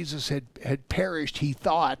 after Jesus had perished, he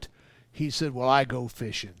said, well, I go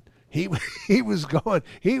fishing. He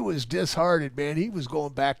was disheartened, man. He was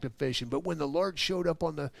going back to fishing. But when the Lord showed up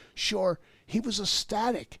on the shore, he was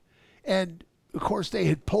ecstatic. And of course, they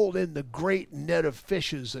had pulled in the great net of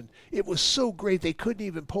fishes, and it was so great they couldn't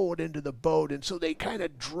even pull it into the boat. And so they kind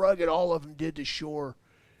of drug it, all of them did, to shore.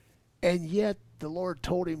 And yet the Lord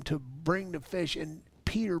told him to bring the fish, and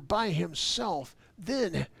Peter by himself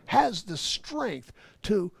then has the strength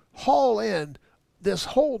to haul in this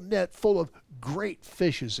whole net full of great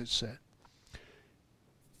fishes, it said.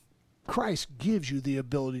 Christ gives you the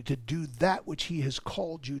ability to do that which he has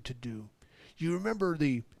called you to do. You remember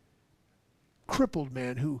the crippled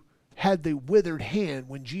man who had the withered hand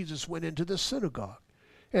when Jesus went into the synagogue.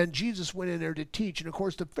 And Jesus went in there to teach. And of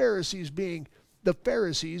course, the Pharisees, being the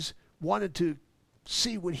Pharisees, wanted to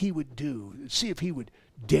see what he would do, see if he would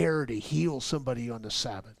dare to heal somebody on the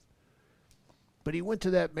Sabbath. But he went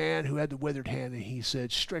to that man who had the withered hand, and he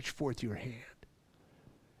said, stretch forth your hand.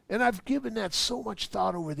 And I've given that so much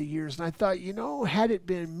thought over the years, and I thought, had it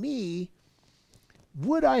been me,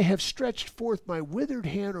 would I have stretched forth my withered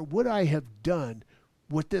hand, or would I have done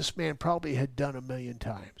what this man probably had done 1,000,000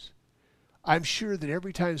 times? I'm sure that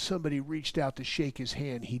every time somebody reached out to shake his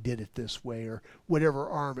hand, he did it this way, or whatever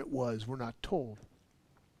arm it was, we're not told.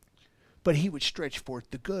 But he would stretch forth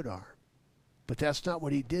the good arm. But that's not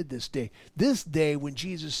what he did this day. This day, when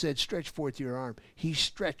Jesus said, stretch forth your arm, he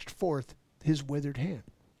stretched forth his withered hand.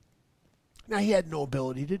 Now, he had no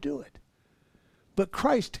ability to do it. But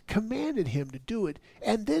Christ commanded him to do it,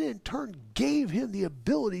 and then in turn gave him the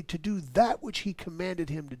ability to do that which he commanded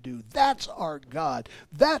him to do. That's our God.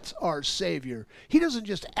 That's our Savior. He doesn't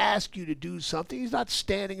just ask you to do something. He's not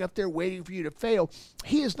standing up there waiting for you to fail.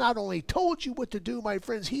 He has not only told you what to do, my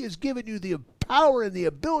friends, he has given you the power and the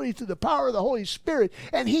ability through the power of the Holy Spirit,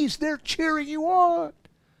 and he's there cheering you on.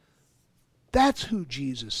 That's who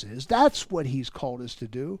Jesus is. That's what he's called us to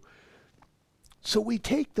do. So we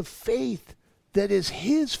take the faith that is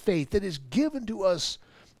his faith, that is given to us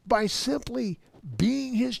by simply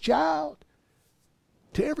being his child.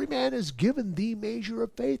 To every man is given the measure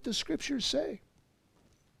of faith, the scriptures say.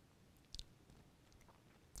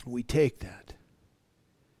 We take that,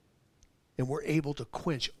 and we're able to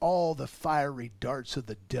quench all the fiery darts of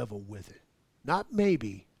the devil with it. Not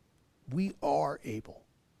maybe, we are able.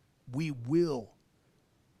 We will.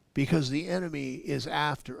 Because the enemy is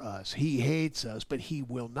after us. He hates us, but he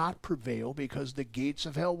will not prevail because the gates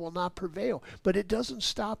of hell will not prevail. But it doesn't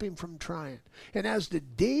stop him from trying. And as the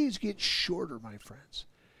days get shorter, my friends,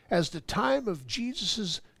 as the time of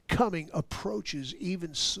Jesus' coming approaches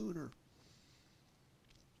even sooner,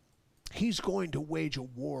 he's going to wage a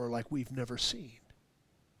war like we've never seen.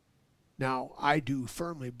 Now, I do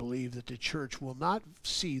firmly believe that the church will not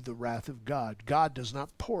see the wrath of God. God does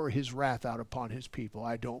not pour his wrath out upon his people.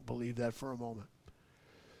 I don't believe that for a moment.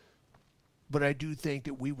 But I do think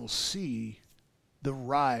that we will see the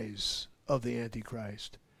rise of the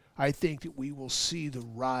Antichrist. I think that we will see the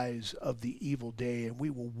rise of the evil day, and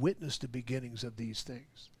we will witness the beginnings of these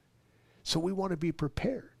things. So we want to be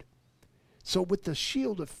prepared. So with the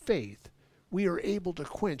shield of faith, we are able to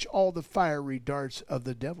quench all the fiery darts of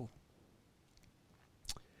the devil.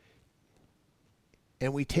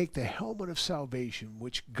 And we take the helmet of salvation,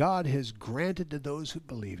 which God has granted to those who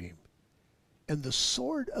believe him, and the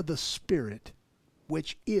sword of the Spirit,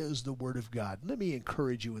 which is the Word of God. Let me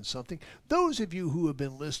encourage you in something. Those of you who have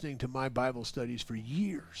been listening to my Bible studies for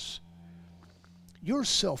years, you're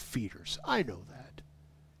self-feeders. I know that.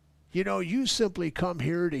 You know, you simply come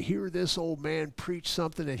here to hear this old man preach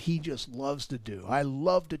something that he just loves to do. I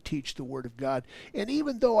love to teach the Word of God. And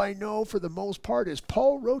even though I know for the most part, as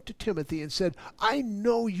Paul wrote to Timothy and said, I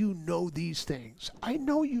know you know these things. I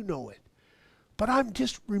know you know it. But I'm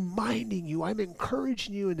just reminding you, I'm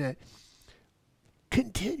encouraging you in that.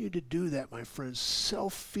 Continue to do that, my friends.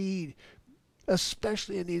 Self-feed,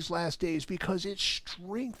 especially in these last days, because it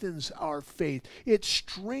strengthens our faith. It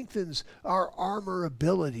strengthens our armor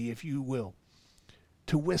ability, if you will,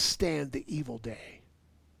 to withstand the evil day.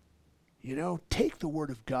 You know, take the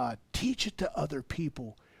Word of God, teach it to other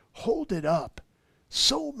people, hold it up.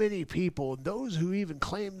 So many people, and those who even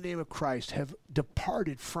claim the name of Christ, have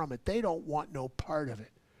departed from it. They don't want no part of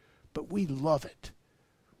it. But we love it.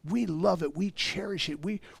 We love it. We cherish it.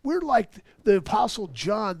 We're like the Apostle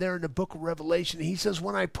John there in the book of Revelation. He says,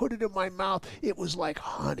 when I put it in my mouth, it was like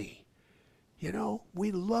honey. You know,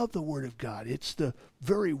 we love the Word of God. It's the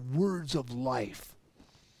very words of life.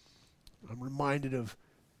 I'm reminded of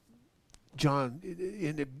John,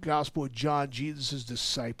 in the Gospel of John, Jesus'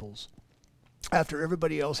 disciples. After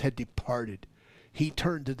everybody else had departed, he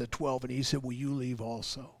turned to the 12 and he said, will you leave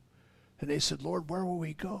also? And they said, Lord, where will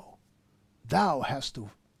we go? Thou hast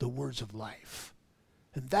the words of life.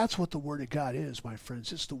 And that's what the Word of God is, my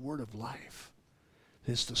friends. It's the word of life.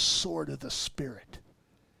 It's the sword of the Spirit.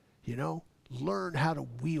 You know, learn how to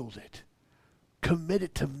wield it. Commit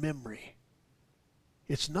it to memory.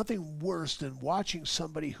 It's nothing worse than watching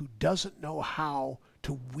somebody who doesn't know how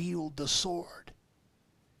to wield the sword.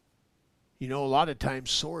 You know, a lot of times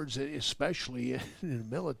swords, especially in the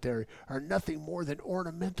military, are nothing more than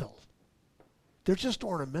ornamental. They're just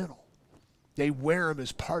ornamental. They wear them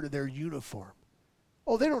as part of their uniform.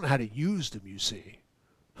 Oh, they don't know how to use them, you see.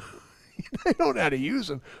 They don't know how to use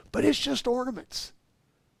them, but it's just ornaments.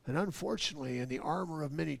 And unfortunately, in the armor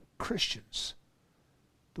of many Christians,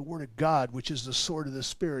 the Word of God, which is the sword of the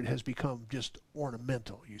Spirit, has become just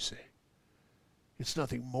ornamental, you see. It's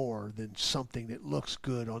nothing more than something that looks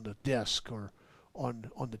good on the desk or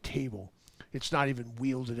on the table. It's not even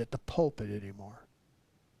wielded at the pulpit anymore.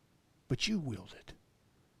 But you wield it.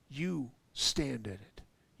 You stand in it.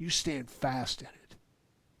 You stand fast in it.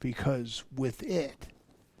 Because with it,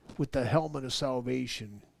 with the helmet of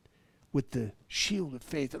salvation, with the shield of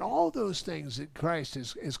faith, and all those things that Christ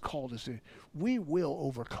has called us to, we will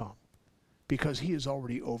overcome. because he has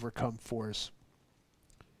already overcome for us.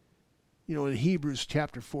 You know, in Hebrews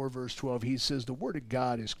chapter 4, verse 12, he says, the word of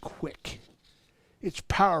God is quick. It's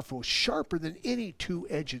powerful, sharper than any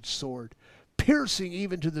two-edged sword, piercing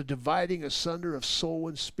even to the dividing asunder of soul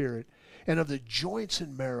and spirit, and of the joints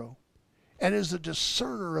and marrow, and is a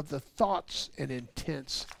discerner of the thoughts and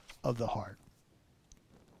intents of the heart.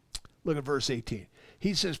 Look at verse 18.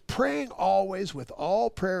 He says, praying always with all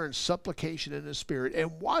prayer and supplication in the Spirit,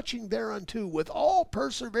 and watching thereunto with all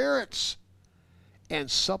perseverance and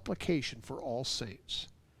supplication for all saints.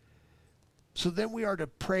 So then we are to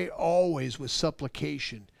pray always with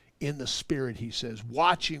supplication in the Spirit, he says,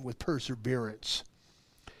 watching with perseverance.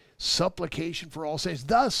 Supplication for all saints.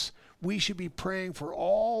 Thus, we should be praying for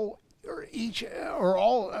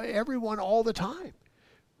everyone all the time.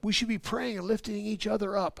 We should be praying and lifting each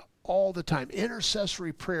other up all the time.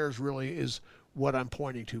 Intercessory prayers really is what I'm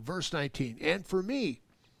pointing to. Verse 19, and for me,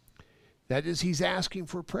 that is, he's asking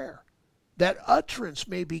for prayer, that utterance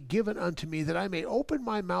may be given unto me, that I may open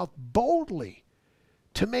my mouth boldly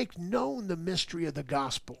to make known the mystery of the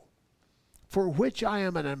gospel, for which I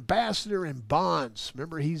am an ambassador in bonds.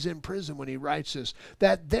 Remember, he's in prison when he writes this,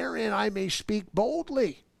 that therein I may speak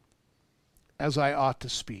boldly as I ought to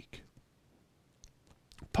speak.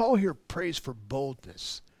 Paul here prays for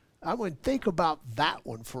boldness. I want to think about that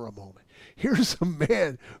one for a moment. Here's a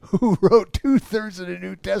man who wrote 2/3 of the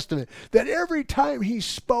New Testament, that every time he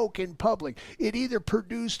spoke in public, it either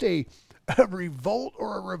produced a revolt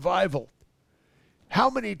or a revival.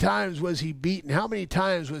 How many times was he beaten? How many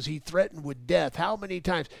times was he threatened with death? How many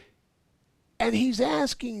times? And he's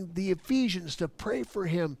asking the Ephesians to pray for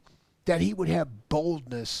him that he would have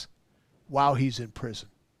boldness while he's in prison.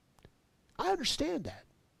 I understand that.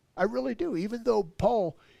 I really do. Even though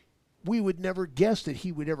Paul, we would never guess that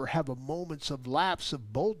he would ever have a moments of lapse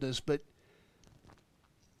of boldness, but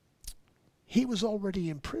he was already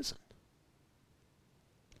in prison.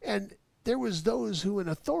 And there was those who in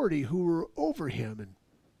authority who were over him. And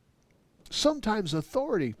sometimes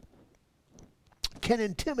authority can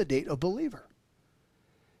intimidate a believer.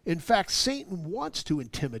 In fact, Satan wants to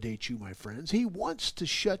intimidate you, my friends. He wants to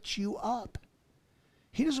shut you up.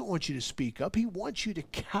 He doesn't want you to speak up. He wants you to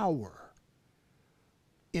cower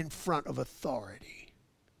in front of authority,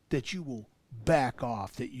 that you will back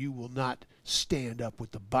off, that you will not stand up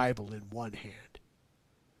with the Bible in one hand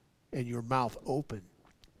and your mouth open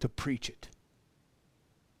to preach it.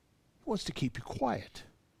 He wants to keep you quiet.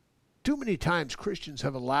 Too many times Christians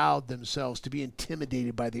have allowed themselves to be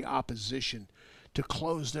intimidated by the opposition to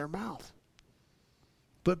close their mouth.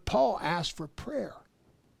 But Paul asked for prayer.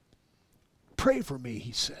 Pray for me,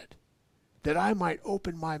 he said, that I might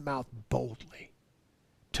open my mouth boldly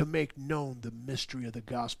to make known the mystery of the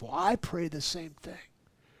gospel. I pray the same thing.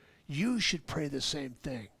 You should pray the same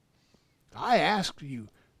thing. I ask you,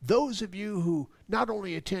 those of you who not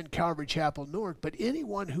only attend Calvary Chapel Newark, but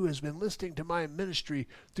anyone who has been listening to my ministry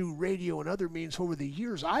through radio and other means over the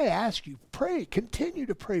years, I ask you, pray, continue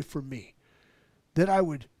to pray for me, that I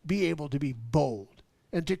would be able to be bold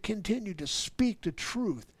and to continue to speak the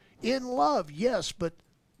truth in love, yes, but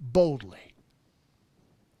boldly.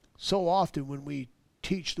 So often when we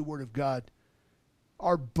teach the Word of God,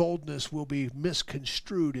 our boldness will be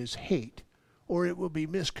misconstrued as hate, or it will be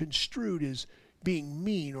misconstrued as being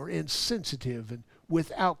mean or insensitive and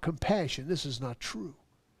without compassion. This is not true.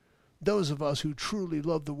 Those of us who truly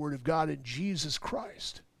love the Word of God and Jesus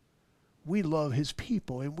Christ, we love His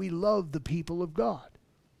people and we love the people of God.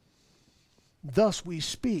 Thus we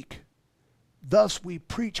speak. Thus we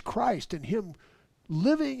preach Christ and Him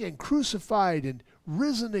living and crucified and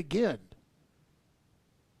risen again.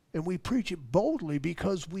 And we preach it boldly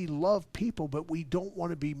because we love people, but we don't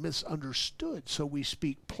want to be misunderstood, so we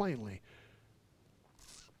speak plainly.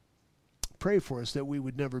 Pray for us that we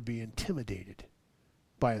would never be intimidated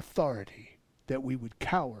by authority, that we would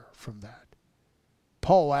cower from that.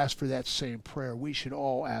 Paul asked for that same prayer. We should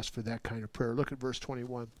all ask for that kind of prayer. Look at verse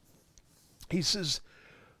 21. He says,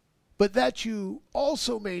 but that you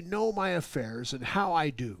also may know my affairs and how I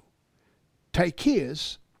do.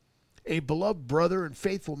 Tychicus, a beloved brother and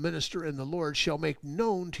faithful minister in the Lord, shall make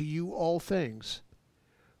known to you all things,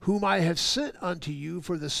 whom I have sent unto you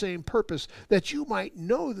for the same purpose, that you might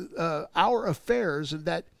know our affairs, and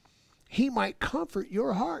that he might comfort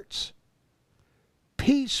your hearts.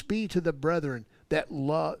 Peace be to the brethren that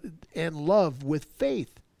love with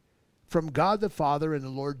faith, from God the Father and the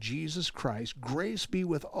Lord Jesus Christ. Grace be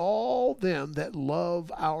with all them that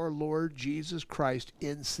love our Lord Jesus Christ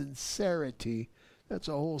in sincerity. That's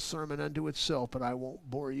a whole sermon unto itself, but I won't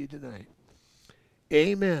bore you tonight.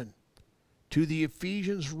 Amen. To the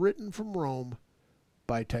Ephesians, written from Rome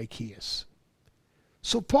by Tychicus.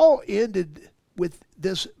 So Paul ended with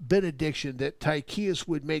this benediction that Tychicus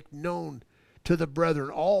would make known to the brethren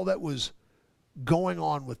all that was going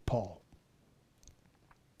on with Paul.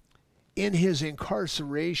 In his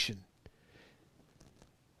incarceration,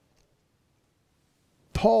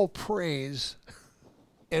 Paul prays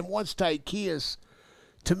and wants Tychicus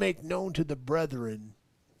to make known to the brethren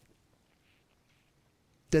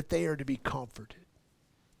that they are to be comforted.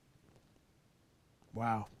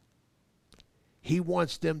 Wow. He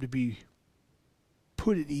wants them to be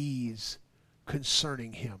put at ease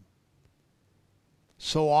concerning him.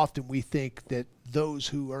 So often we think that those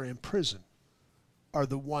who are in prison are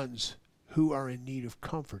the ones who are in need of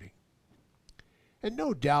comforting. And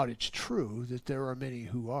no doubt it's true that there are many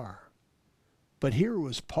who are. But here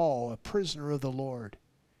was Paul, a prisoner of the Lord,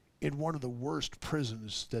 in one of the worst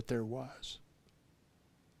prisons that there was.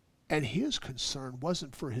 And his concern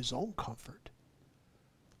wasn't for his own comfort,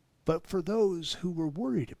 but for those who were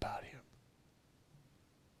worried about him.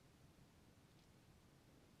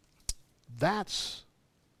 That's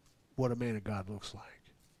what a man of God looks like.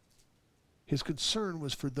 His concern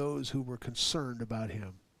was for those who were concerned about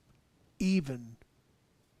him, even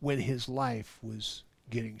when his life was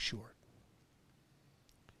getting short.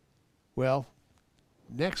 Well,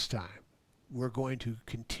 next time we're going to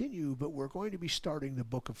continue, but we're going to be starting the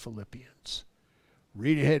book of Philippians.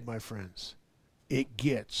 Read ahead, my friends. It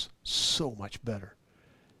gets so much better.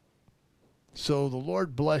 So the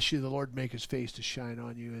Lord bless you. The Lord make his face to shine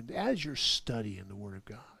on you. And as you're studying the Word of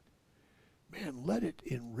God, man, let it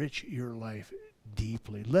enrich your life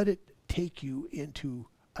deeply. Let it take you into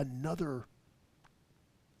another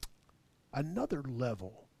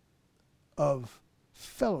level of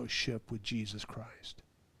fellowship with Jesus Christ.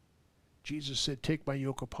 Jesus said, take my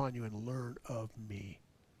yoke upon you and learn of me.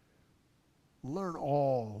 Learn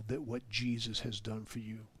all that what Jesus has done for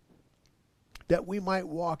you, that we might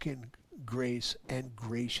walk in grace and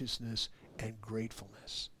graciousness and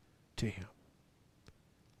gratefulness to him.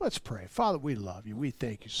 Let's pray. Father, we love you. We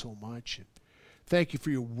thank you so much. And thank you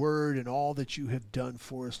for your word and all that you have done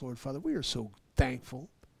for us, Lord Father. We are so thankful.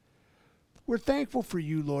 We're thankful for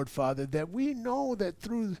you, Lord Father, that we know that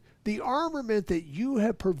through the armament that you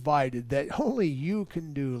have provided, that only you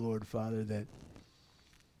can do, Lord Father, that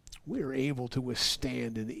we are able to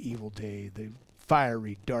withstand in the evil day, the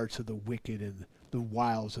fiery darts of the wicked and the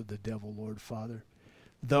wiles of the devil, Lord Father.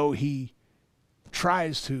 Though he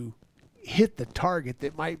tries to hit the target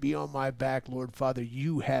that might be on my back, Lord Father,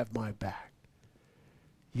 you have my back.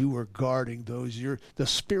 You are guarding those. The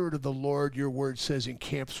Spirit of the Lord, your word says,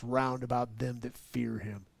 encamps round about them that fear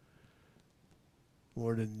him.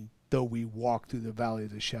 Lord, and though we walk through the valley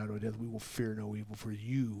of the shadow of death, we will fear no evil, for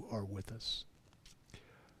you are with us.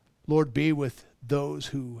 Lord, be with those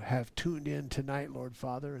who have tuned in tonight, Lord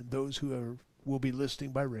Father, and those who will be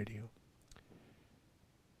listening by radio.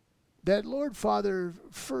 That, Lord Father,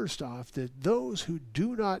 first off, that those who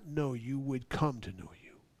do not know you would come to know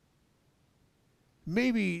you.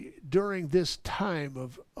 Maybe during this time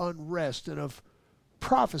of unrest and of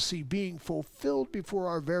prophecy being fulfilled before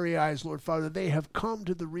our very eyes, Lord Father, they have come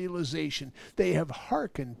to the realization, they have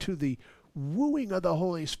hearkened to the wooing of the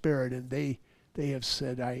Holy Spirit, and they have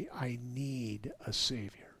said, I need a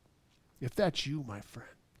Savior. If that's you, my friend,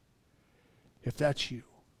 if that's you,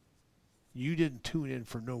 you didn't tune in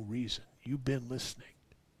for no reason. You've been listening.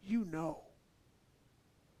 You know.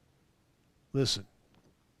 Listen,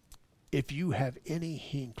 if you have any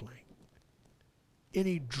hinkling,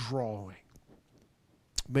 any drawing,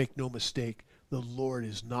 make no mistake, the Lord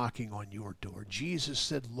is knocking on your door. Jesus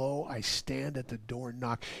said, lo, I stand at the door and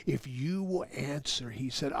knock. If you will answer, he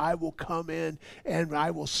said, I will come in and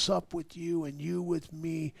I will sup with you and you with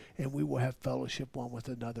me, and we will have fellowship one with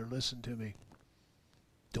another. Listen to me.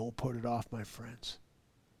 Don't put it off, my friends.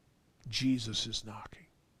 Jesus is knocking.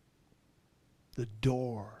 The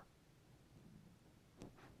door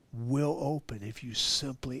will open if you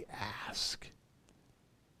simply ask.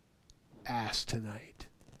 Ask tonight.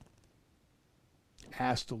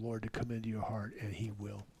 Ask the Lord to come into your heart, and he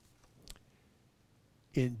will.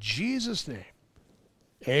 In Jesus' name,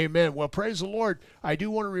 amen. Well, praise the Lord. I do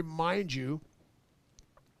want to remind you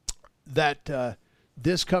that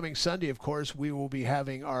this coming Sunday, of course, we will be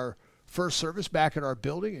having our first service back at our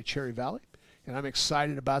building at Cherry Valley, and I'm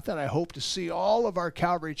excited about that. I hope to see all of our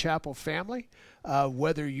Calvary Chapel family,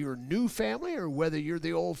 whether you're new family or whether you're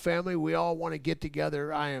the old family. We all want to get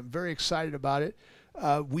together. I am very excited about it.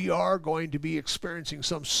 We are going to be experiencing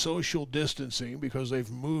some social distancing because they've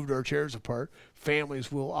moved our chairs apart.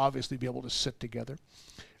 Families will obviously be able to sit together.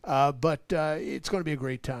 But it's going to be a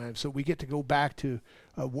great time. So we get to go back to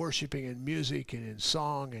worshiping in music and in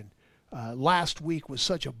song and Last week was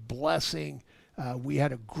such a blessing. We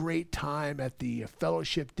had a great time at the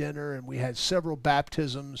fellowship dinner, and we had several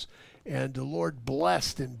baptisms, and the Lord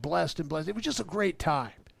blessed and blessed and blessed. It was just a great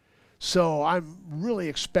time. So I'm really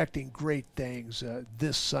expecting great things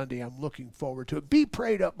this Sunday. I'm looking forward to it. Be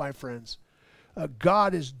prayed up, my friends.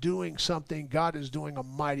 God is doing something. God is doing a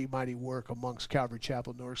mighty, mighty work amongst Calvary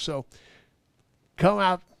Chapel North. So come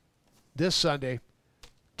out this Sunday,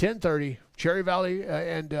 10:30, Cherry Valley,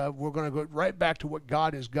 and we're going to go right back to what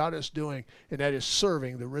God has got us doing, and that is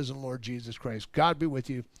serving the risen Lord Jesus Christ. God be with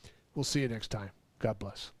you. We'll see you next time. God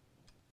bless.